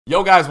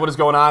Yo guys, what is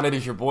going on? It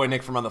is your boy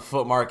Nick from On the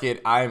Foot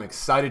Market. I am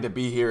excited to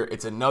be here.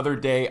 It's another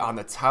day on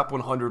the top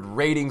 100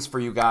 ratings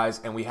for you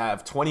guys, and we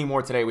have 20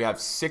 more today. We have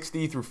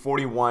 60 through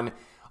 41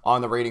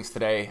 on the ratings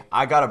today.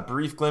 I got a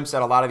brief glimpse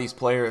at a lot of these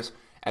players,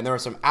 and there are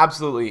some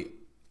absolutely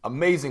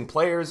amazing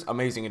players,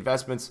 amazing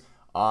investments.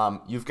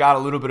 You've got a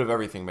little bit of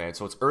everything, man.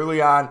 So it's early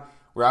on.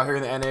 We're out here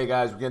in the NA,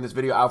 guys. We're getting this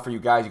video out for you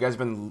guys. You guys have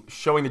been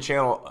showing the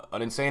channel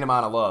an insane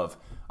amount of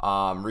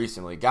love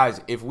recently.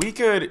 Guys, if we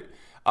could...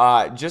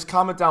 just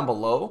comment down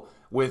below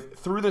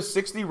through the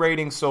 60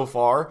 ratings so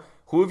far,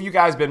 who have you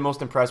guys been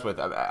most impressed with?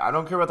 I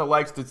don't care about the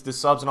likes, the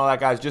subs, and all that,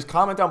 guys. Just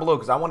comment down below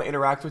because I want to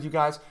interact with you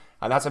guys,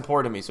 and that's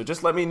important to me. So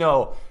just let me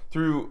know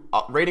through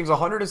ratings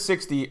 100 to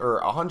 60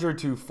 or 100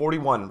 to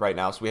 41 right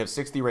now. So we have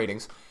 60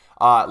 ratings.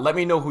 Let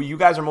me know who you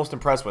guys are most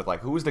impressed with. Like,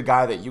 who is the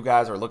guy that you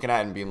guys are looking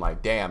at and being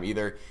like, damn,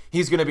 either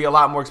he's going to be a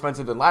lot more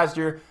expensive than last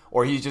year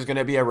or he's just going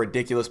to be a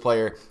ridiculous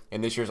player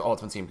in this year's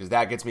Ultimate Team, because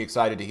that gets me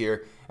excited to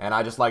hear. And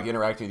I just like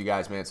interacting with you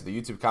guys, man. So the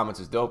YouTube comments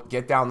is dope.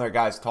 Get down there,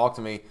 guys. Talk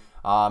to me.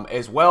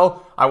 As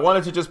well, I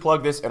wanted to just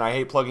plug this, and I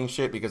hate plugging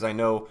shit because I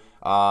know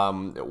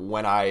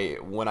when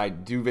I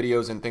do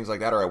videos and things like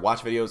that, or I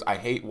watch videos, I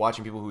hate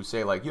watching people who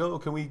say like, yo,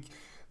 can we...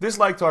 this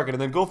like target,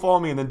 and then go follow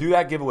me, and then do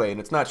that giveaway.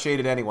 And it's not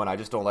shaded at anyone. I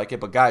just don't like it.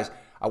 But guys,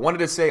 I wanted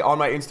to say on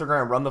my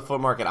Instagram, Run the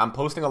Foot Market, I'm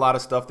posting a lot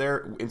of stuff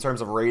there in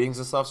terms of ratings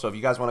and stuff. So if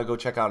you guys want to go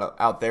check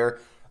out there,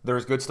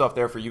 there's good stuff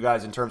there for you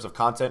guys in terms of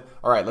content.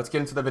 All right, let's get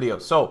into the video.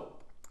 So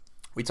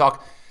we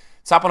talk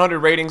top 100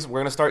 ratings.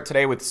 We're going to start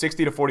today with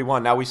 60 to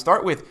 41. Now we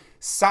start with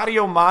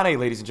Sadio Mane,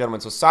 ladies and gentlemen.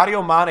 So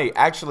Sadio Mane,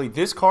 actually,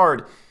 this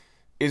card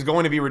is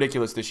going to be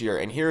ridiculous this year,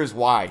 and here's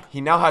why.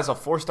 He now has a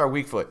 4-star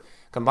weak foot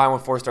combined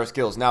with 4-star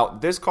skills. Now,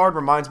 this card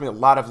reminds me a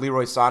lot of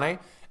Leroy Sané,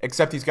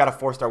 except he's got a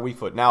 4-star weak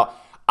foot. Now,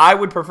 I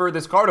would prefer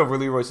this card over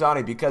Leroy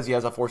Sané because he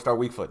has a 4-star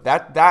weak foot.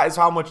 That is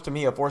how much, to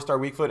me, a 4-star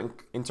weak foot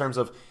in terms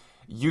of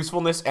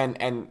usefulness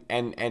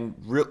and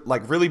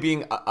really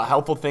being a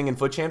helpful thing in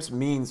foot champs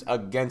means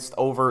against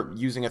over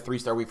using a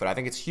 3-star weak foot. I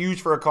think it's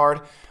huge for a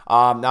card.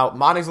 Now,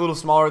 Mane's a little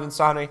smaller than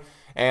Sané,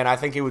 and I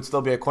think it would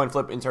still be a coin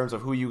flip in terms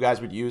of who you guys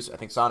would use. I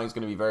think Sané's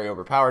going to be very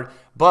overpowered,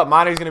 but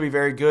Mane's going to be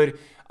very good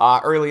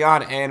early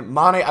on. And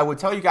Mane, I would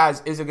tell you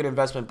guys, is a good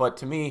investment, but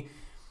to me,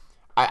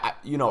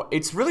 you know,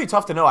 it's really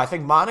tough to know. I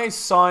think Mane's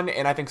son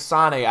and I think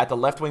Sané at the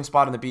left wing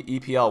spot in the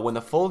EPL, when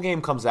the full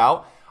game comes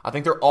out, I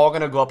think they're all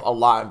going to go up a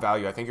lot in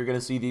value. I think you're going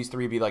to see these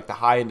three be like the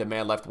high in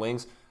demand left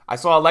wings. I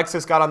saw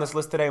Alexis got on this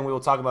list today, and we will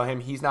talk about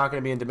him. He's not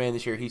going to be in demand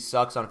this year. He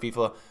sucks on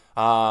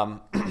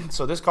FIFA.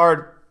 So this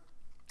card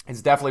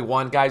is definitely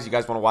one, guys, you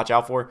guys want to watch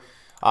out for.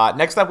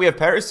 Next up, we have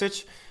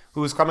Perisic,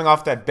 who is coming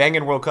off that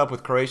banging World Cup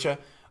with Croatia.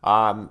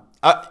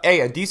 Hey,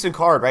 a decent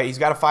card, right? He's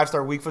got a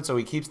 5-star weak foot, so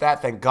he keeps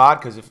that. Thank God,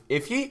 because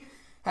if he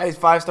had his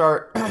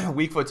 5-star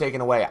weak foot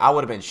taken away, I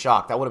would have been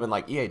shocked. I would have been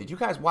like, EA, did you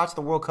guys watch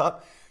the World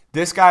Cup?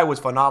 This guy was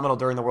phenomenal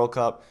during the World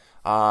Cup,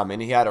 and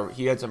he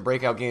had some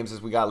breakout games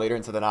as we got later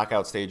into the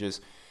knockout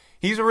stages.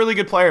 He's a really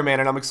good player,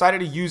 man, and I'm excited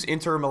to use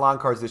Inter Milan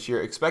cards this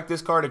year. Expect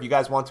this card if you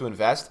guys want to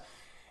invest.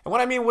 And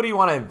what I mean, what do you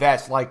want to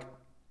invest? Like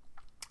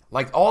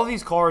all of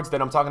these cards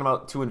that I'm talking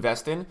about to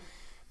invest in,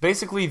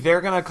 basically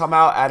they're going to come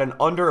out at an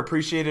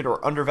underappreciated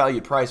or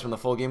undervalued price when the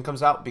full game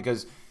comes out,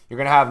 because you're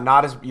going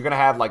to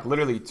have like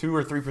literally 2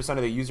 or 3%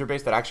 of the user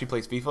base that actually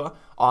plays FIFA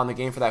on the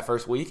game for that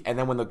first week, and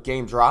then when the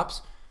game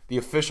drops, the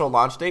official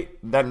launch date,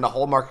 then the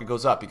whole market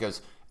goes up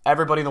because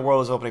everybody in the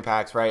world is opening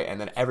packs, right? And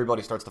then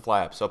everybody starts to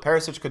fly up. So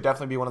Perisic could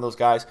definitely be one of those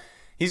guys.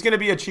 He's going to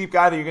be a cheap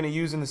guy that you're going to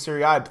use in the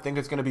Serie A. I think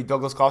it's going to be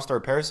Douglas Costa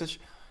or Perisic.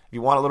 If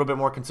you want a little bit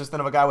more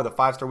consistent of a guy with a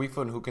 5-star weak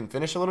foot and who can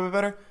finish a little bit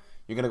better,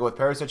 you're going to go with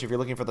Perisic. If you're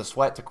looking for the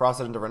sweat to cross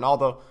it into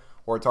Ronaldo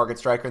or a target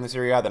striker in the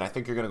Serie A, then I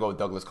think you're going to go with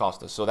Douglas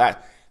Costa. So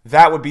that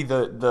would be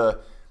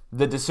the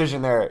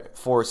decision there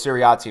for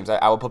Serie A teams.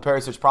 I would put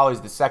Perisic probably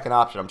as the second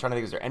option. I'm trying to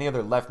think, is there any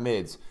other left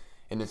mids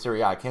in the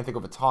Serie A? I can't think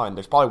of a ton.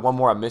 There's probably one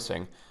more I'm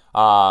missing.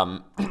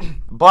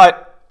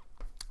 But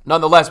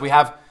nonetheless, we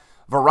have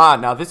Varane.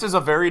 Now, this is a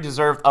very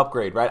deserved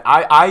upgrade, right?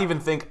 I even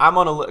think, I'm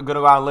going to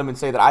go on a limb and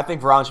say that I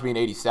think Varane should be an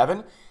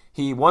 87.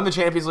 He won the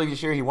Champions League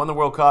this year. He won the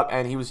World Cup,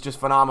 and he was just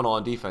phenomenal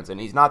on defense.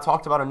 And he's not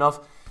talked about enough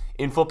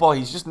in football.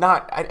 He's just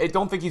not, I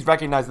don't think he's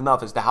recognized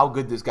enough as to how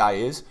good this guy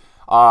is.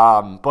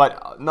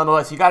 But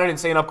nonetheless, he got an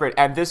insane upgrade.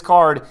 And this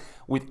card,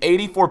 with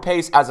 84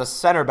 pace as a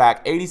center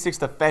back, 86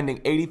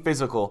 defending, 80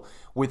 physical,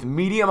 with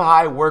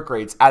medium-high work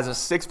rates as a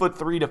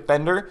 6'3"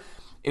 defender,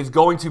 is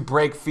going to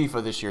break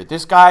FIFA this year.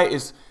 This guy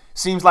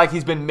seems like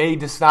he's been made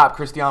to stop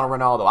Cristiano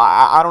Ronaldo.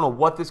 I don't know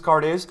what this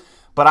card is,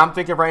 but I'm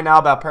thinking right now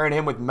about pairing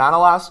him with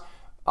Manolas.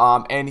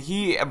 And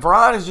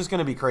Varane is just going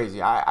to be crazy.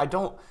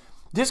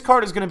 This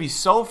card is going to be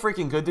so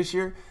freaking good this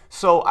year.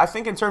 So I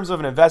think in terms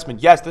of an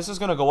investment, yes, this is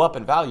going to go up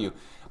in value.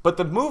 But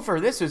the move for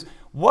this is,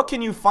 what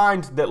can you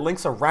find that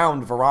links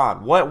around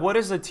Varane? What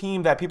is a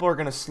team that people are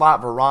going to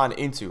slot Varane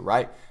into,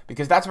 right?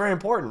 Because that's very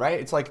important, right?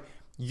 It's like,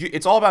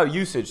 it's all about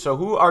usage. So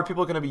who are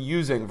people going to be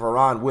using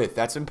Varane with?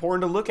 That's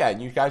important to look at,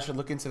 and you guys should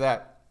look into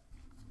that.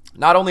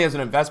 Not only as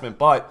an investment,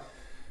 but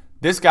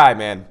this guy,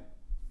 man,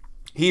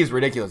 He is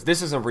ridiculous.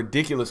 This is a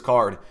ridiculous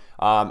card.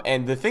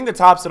 And the thing that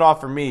tops it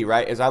off for me,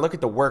 right, is I look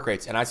at the work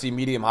rates and I see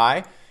medium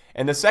high.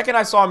 And the second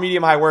I saw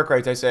medium high work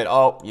rates, I said,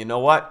 oh, you know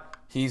what?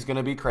 He's going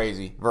to be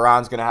crazy.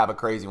 Varane's going to have a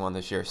crazy one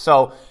this year.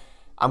 So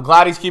I'm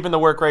glad he's keeping the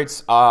work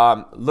rates.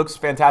 Looks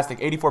fantastic.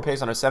 84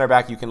 pace on a center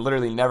back. You can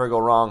literally never go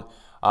wrong.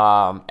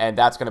 And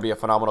that's going to be a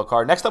phenomenal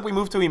card. Next up, we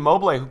move to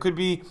Immobile, who could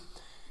be...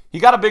 He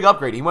got a big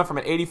upgrade. He went from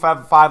an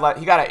 85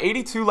 he got an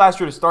 82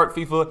 last year to start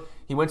FIFA.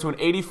 He went to an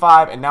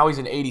 85, and now he's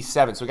an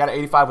 87. So he got an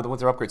 85 with the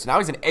winter upgrade. So now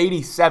he's an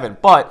 87.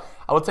 But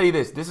I will tell you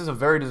this is a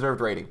very deserved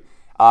rating.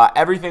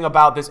 Everything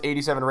about this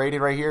 87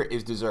 rated right here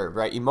is deserved,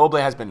 right? Immobile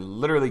has been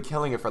literally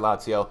killing it for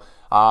Lazio.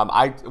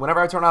 Whenever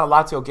I turn on a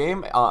Lazio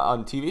game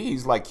on TV,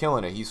 he's like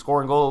killing it. He's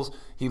scoring goals.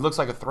 He looks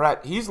like a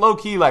threat. He's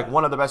low-key like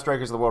one of the best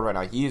strikers in the world right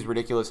now. He is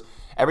ridiculous.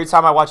 Every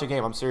time I watch a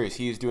game, I'm serious.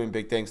 He is doing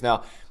big things.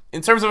 Now,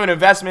 in terms of an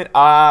investment,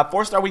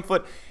 4-star weak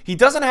foot, he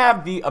doesn't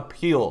have the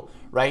appeal,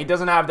 right? He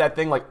doesn't have that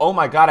thing like, oh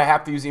my God, I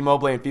have to use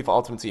Immobile in FIFA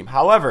Ultimate Team.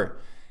 However,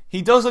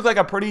 he does look like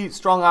a pretty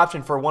strong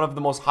option for one of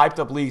the most hyped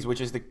up leagues,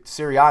 which is the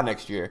Serie A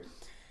next year.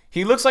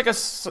 He looks like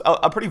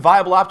a pretty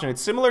viable option. It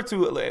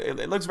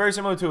looks very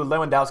similar to a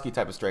Lewandowski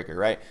type of striker,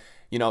 right?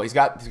 You know, he's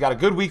got a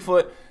good weak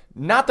foot.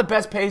 Not the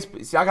best pace.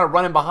 He's not going to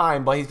run in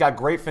behind, but he's got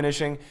great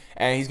finishing,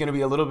 and he's going to be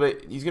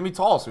he's going to be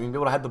tall, so he's going to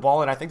be able to head the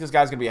ball, and I think this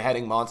guy's going to be a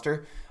heading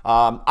monster.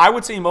 I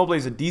would say Immobile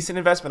is a decent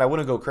investment. I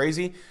wouldn't go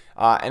crazy.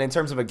 And in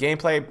terms of a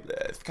gameplay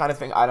kind of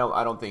thing, I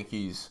don't think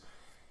he's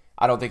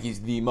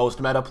the most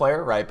meta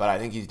player, right? But I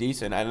think he's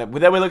decent. And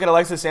then we look at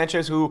Alexis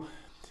Sanchez, who,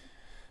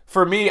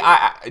 for me,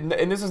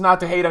 and this is not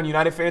to hate on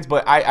United fans,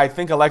 but I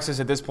think Alexis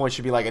at this point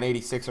should be like an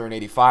 86 or an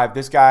 85.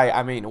 This guy,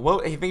 I mean, I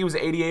think he was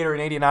an 88 or an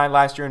 89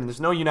 last year, and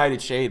there's no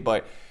United shade,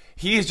 but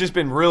he has just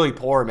been really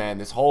poor, man,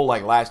 this whole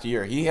like last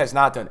year. He has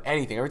not done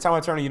anything. Every time I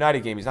turn a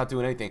United game, he's not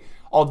doing anything.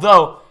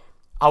 Although,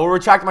 I will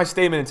retract my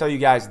statement and tell you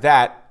guys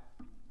that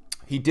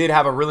he did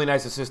have a really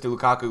nice assist to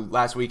Lukaku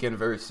last weekend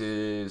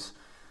versus...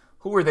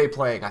 Who were they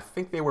playing? I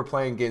think they were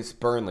playing against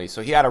Burnley.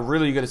 So he had a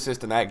really good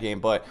assist in that game.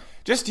 But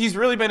just he's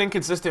really been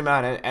inconsistent,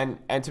 man.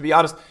 And to be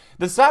honest,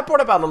 the sad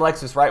part about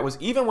Alexis, right, was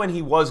even when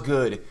he was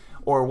good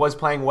or was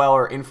playing well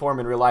or in form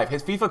in real life,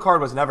 his FIFA card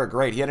was never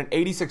great. He had an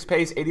 86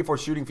 pace, 84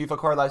 shooting FIFA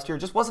card last year.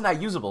 It just wasn't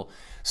that usable.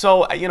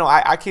 So, you know,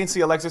 I can't see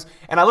Alexis.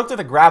 And I looked at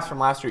the graphs from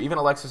last year. Even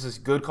Alexis's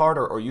good card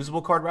or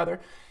usable card, rather,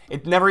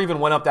 it never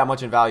even went up that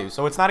much in value.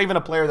 So it's not even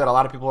a player that a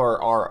lot of people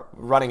are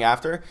running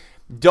after.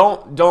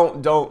 Don't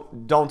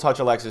touch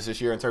Alexis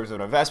this year in terms of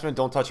an investment.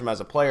 Don't touch him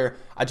as a player.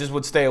 I just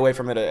would stay away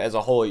from it as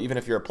a whole. Even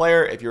if you're a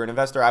player, if you're an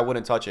investor, I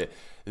wouldn't touch it.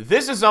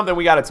 This is something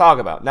we got to talk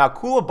about. Now,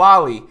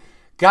 Koulibaly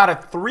got a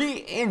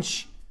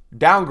 3-inch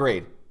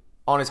downgrade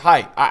on his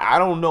height. I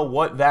don't know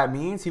what that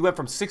means. He went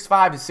from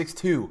 6'5" to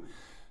 6'2".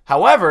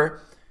 However,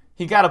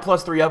 he got a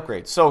 +3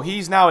 upgrade. So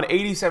he's now an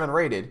 87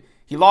 rated.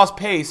 He lost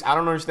pace. I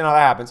don't understand how that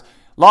happens.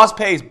 Lost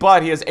pace,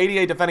 but he has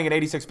 88 defending and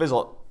 86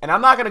 physical. And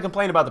I'm not going to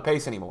complain about the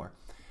pace anymore.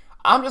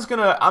 I'm just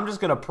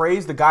gonna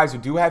praise the guys who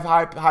do have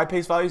high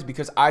pace values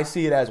because I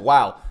see it as,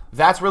 wow,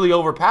 that's really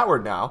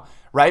overpowered now,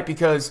 right?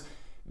 Because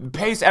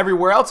pace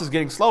everywhere else is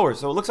getting slower.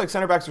 So it looks like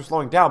center backs are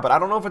slowing down, but I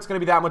don't know if it's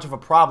gonna be that much of a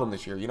problem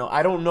this year. You know,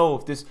 I don't know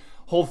if this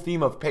whole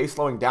theme of pace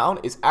slowing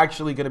down is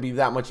actually gonna be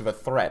that much of a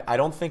threat. I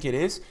don't think it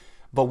is,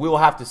 but we'll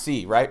have to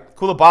see, right?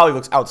 Koulibaly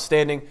looks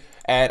outstanding.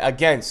 And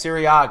again,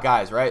 Serie A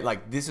guys, right?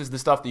 Like, this is the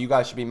stuff that you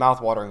guys should be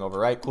mouth-watering over,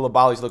 right?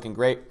 Koulibaly's looking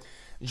great.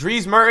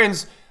 Dries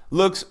Mertens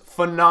looks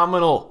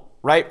phenomenal.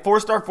 Right?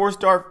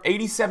 4-star,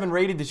 87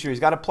 rated this year. He's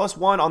got a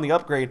 +1 on the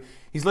upgrade.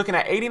 He's looking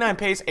at 89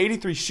 pace,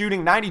 83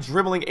 shooting, 90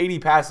 dribbling, 80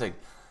 passing.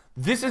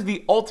 This is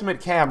the ultimate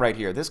cam right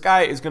here. This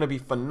guy is going to be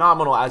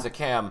phenomenal as a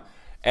cam,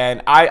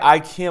 and I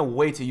can't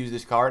wait to use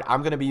this card.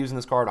 I'm going to be using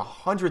this card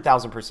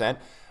 100,000%.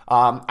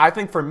 I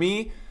think for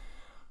me,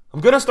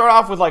 I'm going to start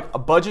off with like a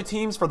budget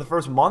teams for the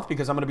first month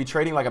because I'm going to be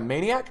trading like a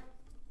maniac.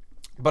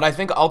 But I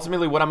think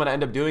ultimately what I'm going to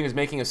end up doing is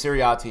making a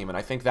Serie A team, and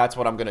I think that's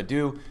what I'm going to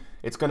do.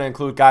 It's going to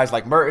include guys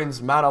like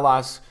Mertens,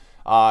 Manolas,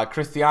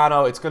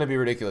 Cristiano. It's going to be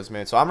ridiculous,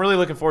 man. So I'm really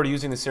looking forward to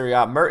using the Serie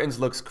A. Mertens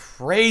looks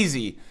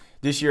crazy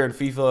this year in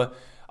FIFA.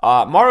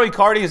 Mauro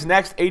Icardi is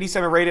next,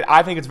 87 rated.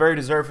 I think it's very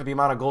deserved for the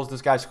amount of goals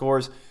this guy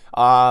scores.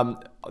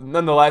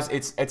 Nonetheless,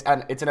 it's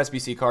an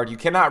SBC card. You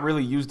cannot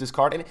really use this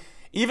card. And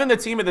even the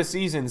team of the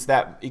seasons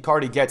that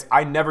Icardi gets,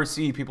 I never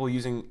see people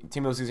using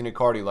team of the season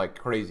Icardi like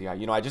crazy.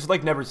 I just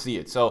like never see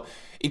it. So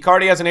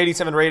Icardi has an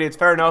 87 rated. It's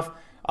fair enough.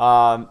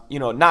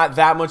 Not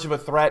that much of a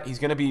threat. He's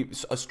going to be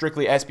a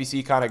strictly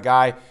SBC kind of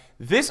guy.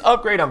 This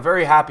upgrade I'm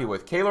very happy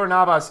with. Keylor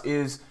Navas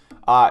is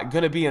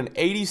going to be an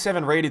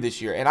 87 rated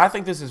this year, and I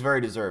think this is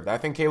very deserved. I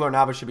think Keylor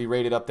Navas should be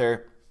rated up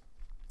there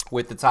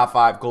with the top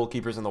 5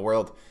 goalkeepers in the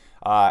world.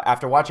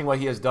 After watching what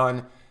he has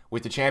done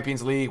with the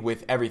Champions League,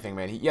 with everything,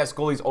 man. Yes,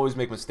 goalies always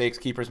make mistakes,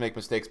 keepers make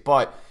mistakes,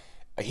 but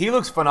he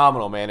looks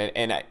phenomenal, man,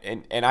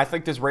 and I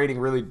think this rating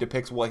really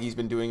depicts what he's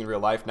been doing in real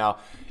life. Now,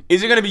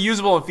 is it going to be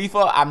usable in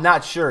FIFA? I'm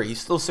not sure. He's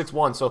still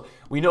 6'1", so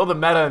we know the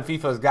meta in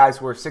FIFA is guys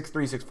who are 6'3",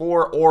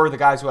 6'4", or the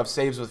guys who have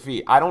saves with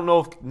feet. I don't know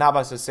if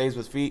Navas has saves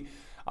with feet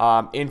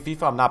in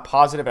FIFA. I'm not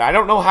positive, and I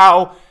don't know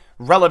how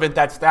relevant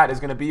that stat is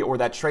going to be or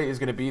that trait is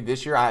going to be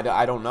this year,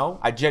 I don't know.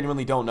 I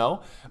genuinely don't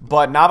know.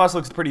 But Navas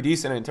looks pretty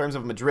decent in terms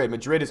of Madrid.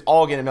 Madrid is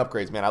all getting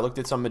upgrades, man. I looked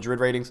at some Madrid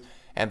ratings,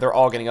 and they're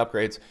all getting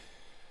upgrades.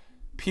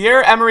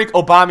 Pierre-Emerick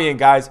Aubameyang,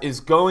 guys, is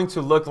going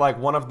to look like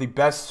one of the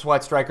best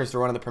sweat strikers to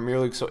run in the Premier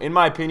League. So, in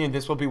my opinion,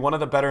 this will be one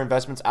of the better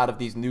investments out of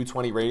these new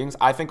 20 ratings.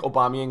 I think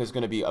Aubameyang is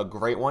going to be a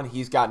great one.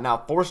 He's got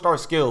now 4-star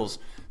skills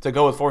to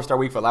go with 4-star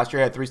weak foot. Last year,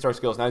 he had 3-star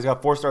skills. Now he's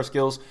got 4-star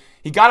skills.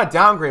 He got a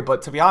downgrade,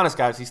 but to be honest,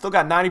 guys, he's still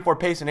got 94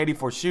 pace and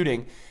 84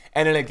 shooting.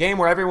 And in a game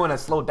where everyone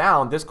has slowed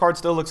down, this card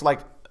still looks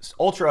like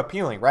ultra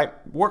appealing, right?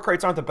 Work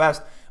rates aren't the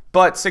best,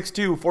 but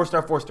 6'2",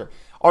 4-star, 4-star.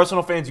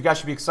 Arsenal fans, you guys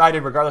should be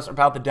excited regardless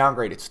about the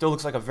downgrade. It still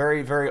looks like a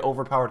very, very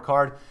overpowered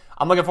card.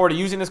 I'm looking forward to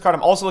using this card.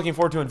 I'm also looking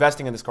forward to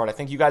investing in this card. I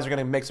think you guys are going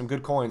to make some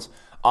good coins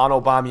on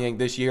Aubameyang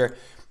this year.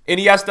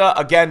 Iniesta,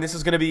 again, this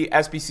is going to be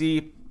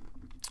SBC,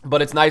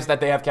 but it's nice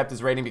that they have kept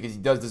his rating because he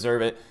does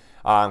deserve it.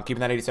 Keeping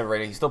that 87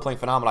 rating. He's still playing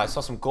phenomenal. I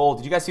saw some goal.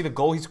 Did you guys see the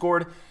goal he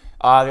scored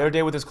the other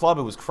day with his club?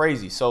 It was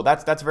crazy. So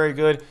that's very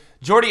good.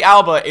 Jordi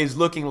Alba is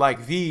looking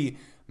like the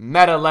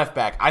meta left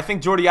back. I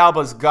think Jordi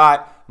Alba's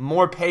got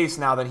more pace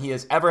now than he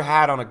has ever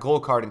had on a goal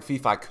card in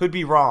FIFA. I could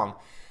be wrong,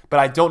 but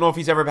I don't know if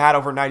he's ever had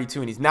over 92,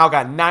 and he's now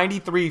got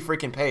 93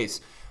 freaking pace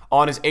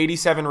on his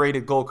 87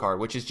 rated goal card,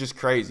 which is just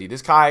crazy.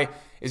 This guy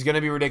is going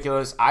to be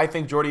ridiculous. I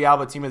think Jordi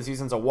Alba, team of the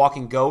season, is a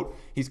walking GOAT.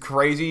 He's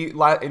crazy in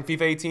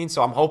FIFA 18,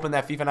 so I'm hoping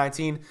that FIFA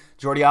 19,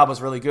 Jordi Alba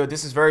is really good.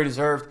 This is very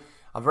deserved.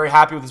 I'm very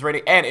happy with his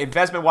rating. And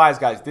investment-wise,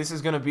 guys, this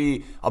is going to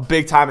be a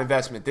big-time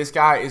investment. This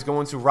guy is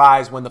going to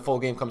rise when the full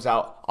game comes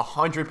out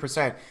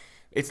 100%.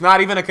 It's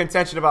not even a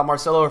contention about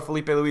Marcelo or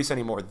Felipe Luis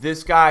anymore.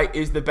 This guy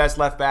is the best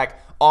left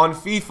back on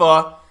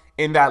FIFA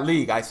in that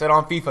league. I said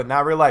on FIFA,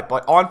 not real life,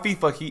 but on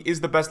FIFA, he is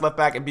the best left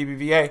back in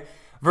BBVA.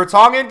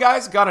 Vertonghen,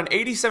 guys, got an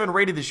 87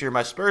 rated this year,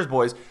 my Spurs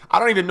boys. I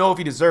don't even know if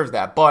he deserves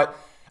that, but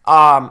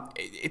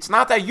it's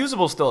not that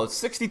usable still. It's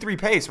 63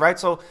 pace, right?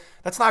 So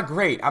that's not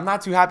great. I'm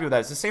not too happy with that.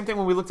 It's the same thing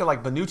when we looked at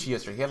like Bonucci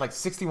yesterday. He had like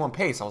 61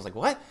 pace. I was like,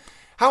 what?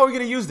 How are we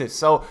going to use this?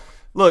 So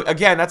look,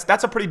 again,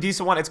 that's a pretty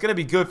decent one. It's going to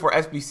be good for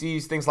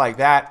SBCs, things like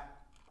that.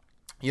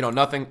 You know,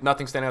 nothing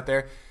standing out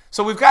there.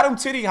 So we've got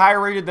Umtiti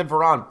higher rated than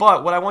Varane,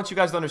 but what I want you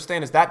guys to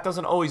understand is that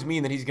doesn't always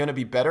mean that he's going to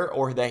be better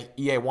or that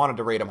EA wanted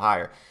to rate him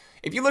higher.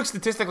 If you look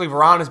statistically,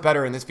 Varane is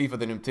better in this FIFA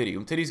than Umtiti.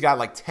 Umtiti's got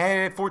like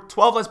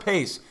 12 less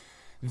pace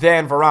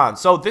than Varane.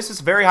 So this is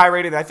very high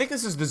rated. I think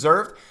this is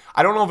deserved.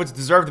 I don't know if it's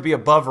deserved to be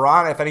above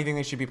Varane. If anything,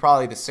 they should be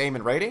probably the same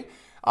in rating.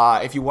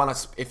 If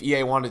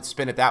EA wanted to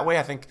spin it that way,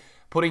 I think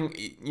putting,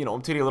 you know,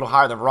 Umtiti a little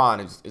higher than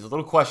Varane is a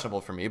little questionable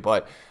for me.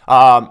 But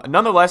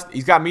nonetheless,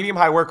 he's got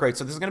medium-high work rate,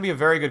 so this is going to be a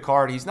very good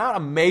card. He's not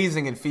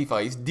amazing in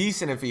FIFA. He's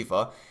decent in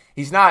FIFA.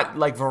 He's not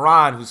like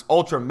Varane, who's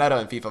ultra meta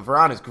in FIFA.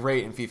 Varane is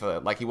great in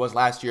FIFA like he was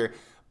last year.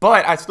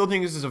 But I still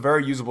think this is a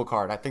very usable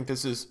card. I think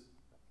this is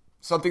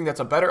something that's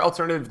a better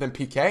alternative than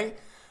PK.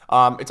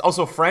 It's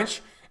also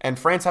French, and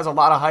France has a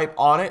lot of hype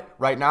on it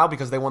right now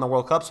because they won the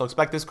World Cup. So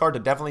expect this card to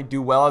definitely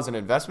do well as an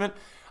investment.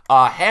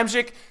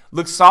 Hamsik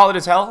looks solid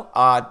as hell.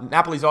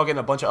 Napoli's all getting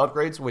a bunch of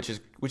upgrades, which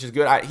is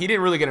good. He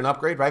didn't really get an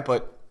upgrade, right?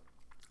 But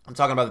I'm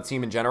talking about the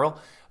team in general.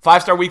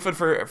 5-star weak foot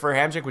for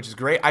Hamsik, which is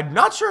great. I'm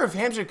not sure if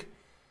Hamsik...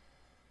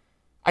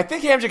 I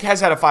think Hamsik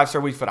has had a 5-star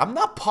weak foot. I'm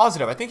not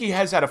positive. I think he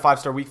has had a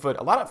 5-star weak foot.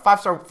 A lot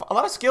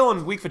of skill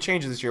and weak foot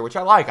changes this year, which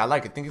I like. I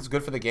think it's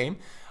good for the game.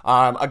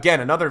 Again,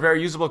 another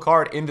very usable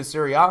card in the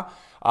Serie A.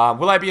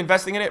 Will I be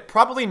investing in it?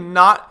 Probably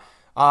not.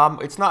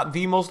 It's not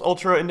the most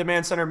ultra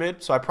in-demand center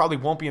mid, so I probably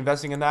won't be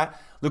investing in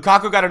that.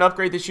 Lukaku got an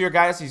upgrade this year,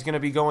 guys. He's going to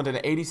be going to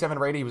an 87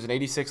 rating. He was an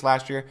 86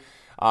 last year.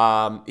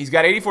 He's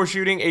got 84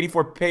 shooting,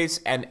 84 pace,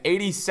 and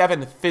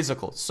 87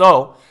 physical.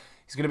 So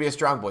he's going to be a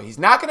strong boy. He's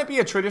not going to be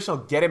a traditional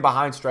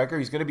get-in-behind striker.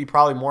 He's going to be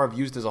probably more of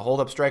used as a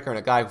hold-up striker and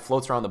a guy who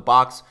floats around the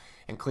box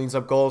and cleans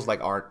up goals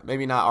like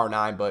maybe not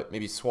R9, but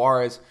maybe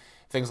Suarez,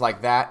 things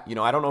like that. You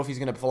know, I don't know if he's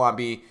going to full-on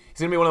be... He's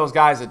going to be one of those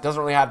guys that doesn't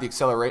really have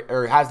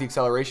the has the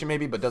acceleration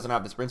maybe, but doesn't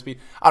have the sprint speed.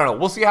 I don't know.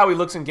 We'll see how he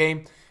looks in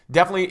game.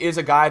 Definitely is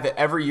a guy that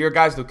every year,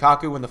 guys,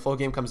 Lukaku, when the full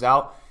game comes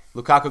out,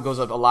 Lukaku goes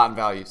up a lot in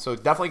value. So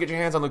definitely get your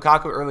hands on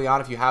Lukaku early on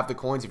if you have the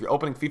coins. If you're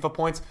opening FIFA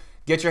points,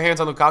 get your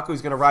hands on Lukaku.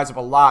 He's going to rise up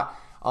a lot.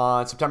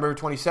 On September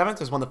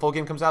 27th is when the full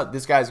game comes out.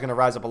 This guy is going to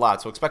rise up a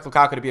lot. So expect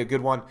Lukaku to be a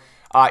good one.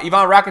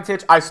 Ivan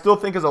Rakitic, I still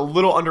think is a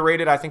little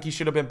underrated. I think he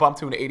should have been bumped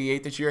to an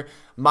 88 this year.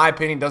 My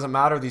opinion, doesn't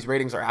matter. These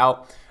ratings are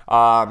out.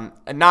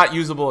 And not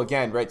usable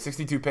again, right?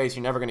 62 pace,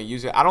 you're never going to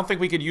use it. I don't think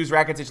we could use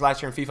Rakitic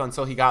last year in FIFA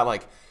until he got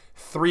like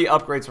 3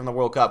 upgrades from the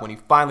World Cup when he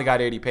finally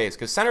got 80 pace.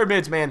 Because center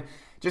mids, man,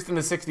 just in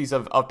the 60s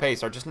of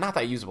pace are just not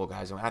that usable,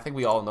 guys. I think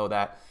we all know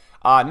that.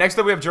 Next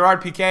up, we have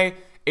Gerard Piqué.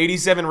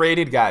 87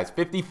 rated, guys.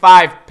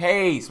 55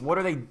 pace. What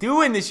are they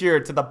doing this year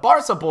to the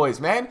Barca boys,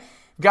 man?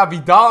 We got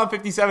Vidal on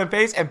 57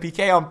 pace and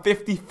Piqué on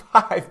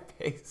 55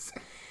 pace.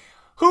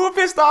 Who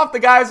pissed off the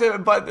guys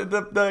at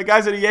the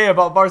guys at EA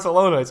about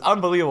Barcelona? It's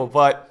unbelievable.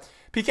 But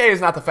Piqué is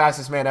not the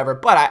fastest man ever.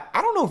 But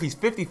I don't know if he's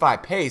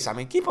 55 pace. I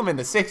mean, keep him in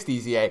the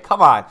 60s, EA.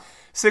 Come on.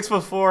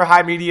 6'4",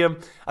 high medium.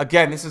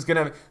 Again, this is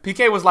gonna.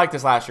 Piqué was like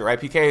this last year, right?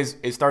 Piqué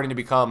is starting to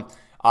become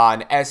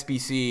an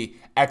SBC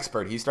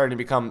expert. He's starting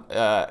to become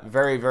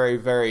very, very,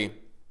 very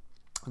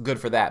good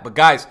for that. But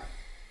guys,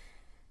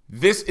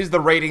 this is the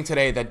rating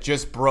today that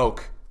just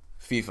broke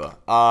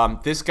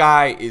FIFA. This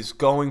guy is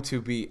going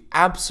to be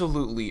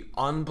absolutely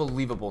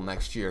unbelievable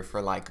next year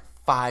for like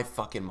 5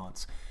 fucking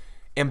months.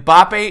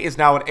 MBAPPE is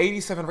now an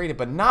 87 rated,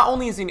 but not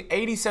only is he an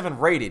 87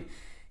 rated,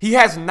 he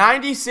has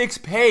 96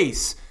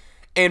 pace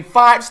and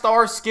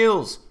 5-star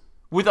skills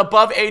with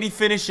above 80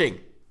 finishing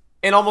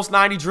and almost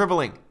 90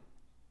 dribbling.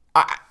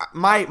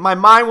 My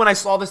mind when I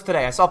saw this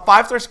today, I saw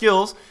 5-star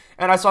skills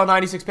and I saw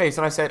 96 pace,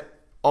 and I said,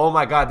 oh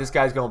my God, this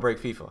guy's going to break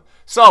FIFA.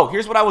 So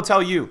here's what I will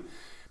tell you.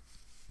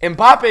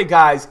 MBAPPE,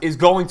 guys, is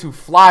going to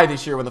fly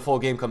this year when the full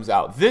game comes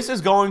out. This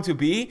is going to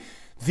be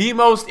the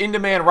most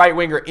in-demand right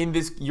winger in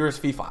this year's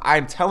FIFA.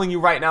 I'm telling you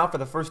right now, for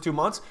the first 2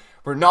 months,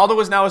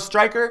 Ronaldo is now a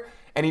striker,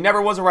 and he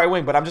never was a right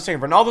wing. But I'm just saying,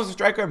 Ronaldo's a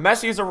striker,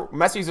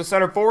 Messi's a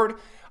center forward.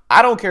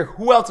 I don't care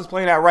who else is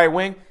playing at right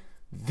wing.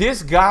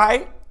 This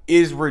guy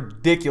is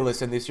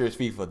ridiculous in this year's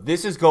FIFA.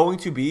 This is going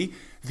to be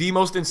the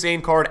most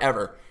insane card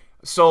ever.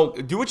 So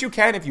do what you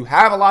can. If you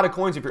have a lot of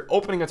coins, if you're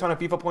opening a ton of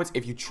FIFA points,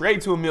 if you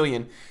trade to 1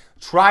 million,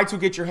 try to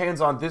get your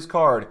hands on this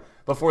card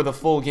before the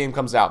full game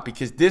comes out,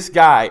 because this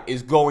guy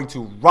is going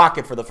to rock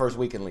it for the first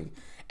week in league.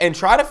 And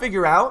try to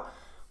figure out,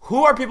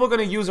 who are people going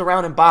to use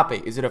around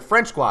MBAPPE? Is it a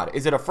French squad?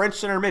 Is it a French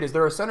center mid? Is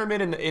there a center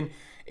mid in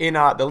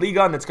the Ligue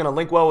 1 that's going to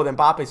link well with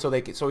MBAPPE so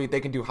they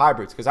can do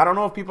hybrids? Because I don't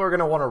know if people are going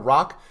to want to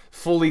rock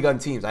full Ligue 1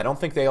 teams. I don't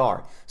think they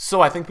are.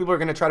 So I think people are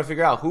going to try to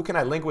figure out, who can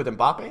I link with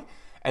MBAPPE?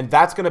 And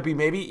that's going to be,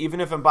 maybe even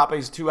if MBAPPE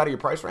is 2 out of your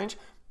price range,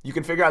 you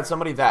can figure out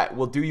somebody that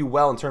will do you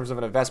well in terms of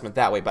an investment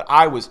that way. But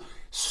I was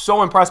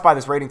so impressed by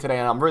this rating today,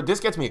 and this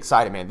gets me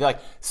excited, man. Like,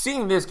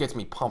 seeing this gets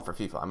me pumped for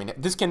FIFA. I mean,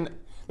 there's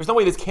no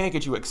way this can't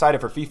get you excited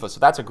for FIFA. So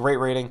that's a great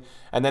rating.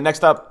 And then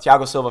next up,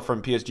 Thiago Silva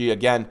from PSG.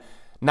 Again,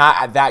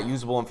 not that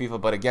usable in FIFA,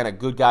 but again, a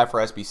good guy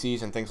for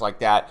SBCs and things like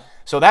that.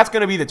 So that's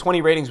going to be the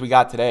 20 ratings we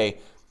got today.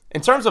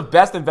 In terms of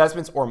best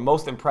investments or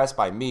most impressed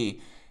by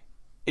me,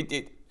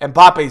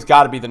 MBAPPE's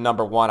got to be the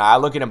 #1. I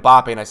look at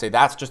MBAPPE and I say,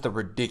 that's just a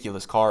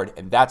ridiculous card,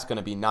 and that's going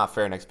to be not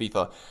fair next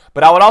FIFA.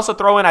 But I would also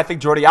throw in, I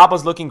think Jordi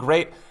Alba's looking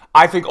great.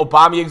 I think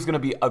Aubameyang's going to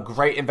be a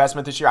great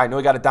investment this year. I know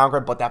he got a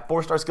downgrade, but that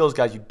 4-star skills,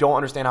 guys, you don't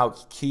understand how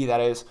key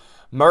that is.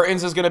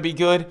 Mertens is going to be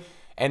good.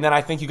 And then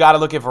I think you got to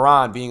look at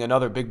Varane being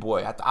another big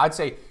boy. I'd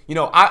say, you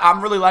know,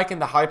 I'm really liking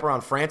the hype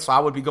around France, so I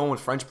would be going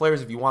with French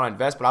players if you want to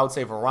invest. But I would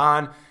say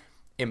Varane,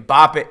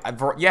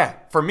 MBAPPE. Yeah,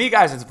 for me,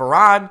 guys, it's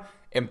Varane,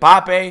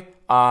 MBAPPE,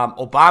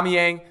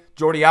 Aubameyang,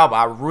 Jordi Alba.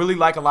 I really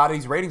like a lot of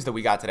these ratings that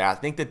we got today. I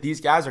think that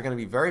these guys are going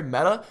to be very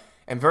meta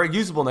and very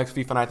usable next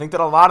FIFA. And I think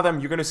that a lot of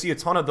them, you're going to see a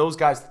ton of those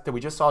guys that we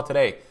just saw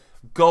today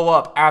go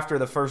up after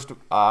the first,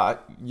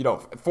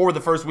 for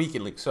the first week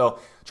in league. So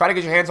try to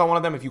get your hands on one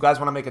of them. If you guys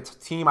want to make a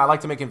team, I like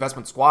to make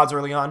investment squads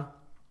early on,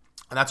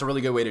 and that's a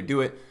really good way to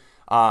do it.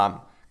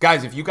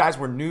 Guys, if you guys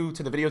were new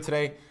to the video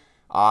today,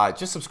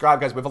 just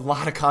subscribe, guys. We have a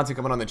lot of content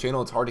coming on the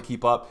channel. It's hard to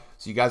keep up,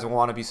 so you guys will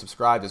want to be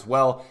subscribed as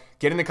well.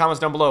 Get in the comments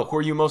down below. Who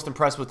are you most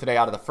impressed with today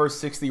out of the first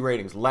 60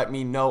 ratings? Let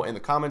me know in the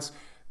comments.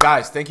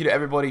 Guys, thank you to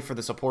everybody for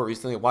the support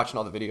recently, watching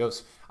all the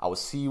videos. I will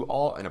see you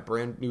all in a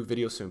brand new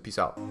video soon. Peace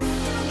out.